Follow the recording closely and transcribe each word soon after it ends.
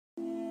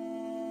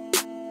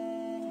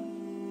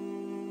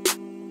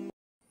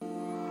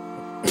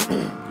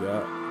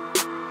Yeah.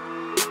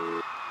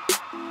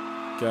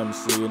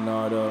 Kamus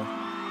Leonardo.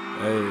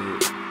 Hey,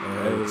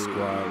 hey,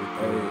 squad.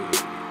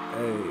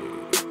 Hey.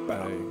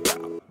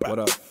 What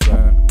up,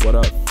 fam? What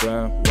up,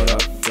 fam? What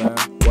up, fam?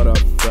 What up,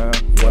 fam?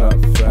 What up,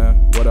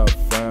 fam? What up,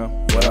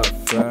 fam? What up,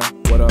 fam?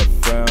 What up,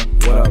 fam?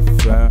 What up,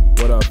 fam?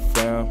 What up,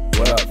 fam?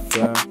 What up,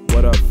 fam?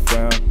 What up,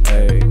 fam?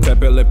 Hey,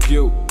 Pepe Le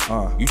Pew.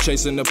 You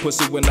chasing the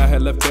pussy when I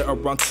had left there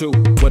around 2.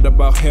 What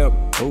about him?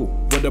 Ooh.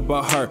 What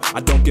about her?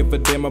 I don't give a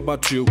damn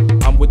about you.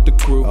 I'm with the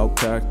crew.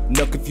 Okay.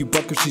 Nuck if you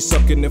buck if she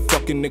sucking and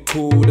fucking it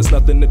cool. There's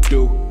nothing to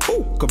do.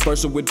 Ooh.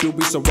 Conversing with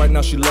Doobie, so right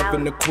now she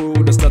loving the crew.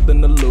 There's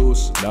nothing to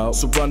lose. No.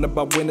 Surrounded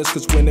by winners,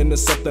 cause winning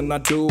is something I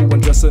do.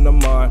 Undressing a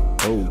mind.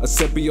 Ooh. A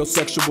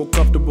sapiosexual,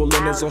 comfortable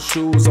in his own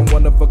shoes. I'm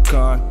one of a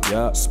kind.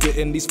 Yeah.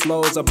 Spitting these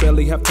flows, I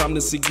barely have time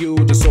to see you.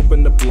 Just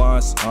open the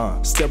blinds.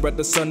 Stare at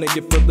the sun and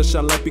you feel the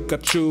shine like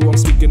Pikachu. I'm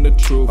speaking the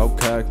truth.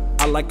 Okay.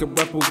 I like a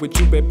rapper with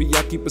you, baby.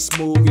 I keep it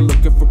smooth. You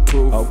looking for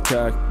proof.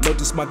 Okay.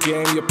 Notice my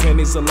game. Your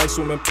panties are like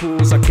swimming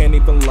pools. I can't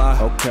even lie.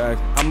 Okay.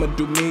 I'ma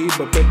do me,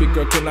 but baby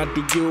girl, can I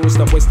do you?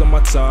 Stop wasting my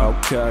time.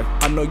 Okay.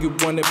 I know you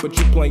want it, but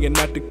you playing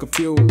acting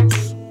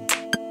confused.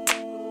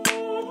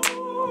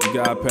 You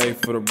gotta pay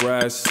for the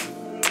rest.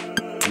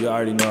 You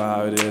already know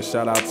how it is.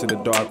 Shout out to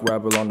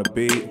TheDarkRebel on the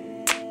beat.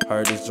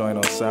 Heard this joint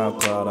on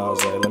SoundCloud. I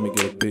was like, let me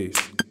get a piece.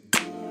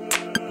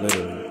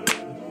 Literally.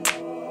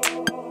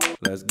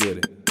 Let's get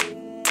it.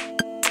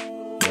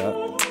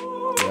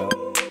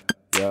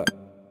 Yeah.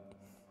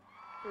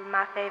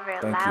 My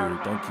favorite.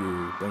 Thank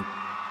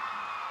you.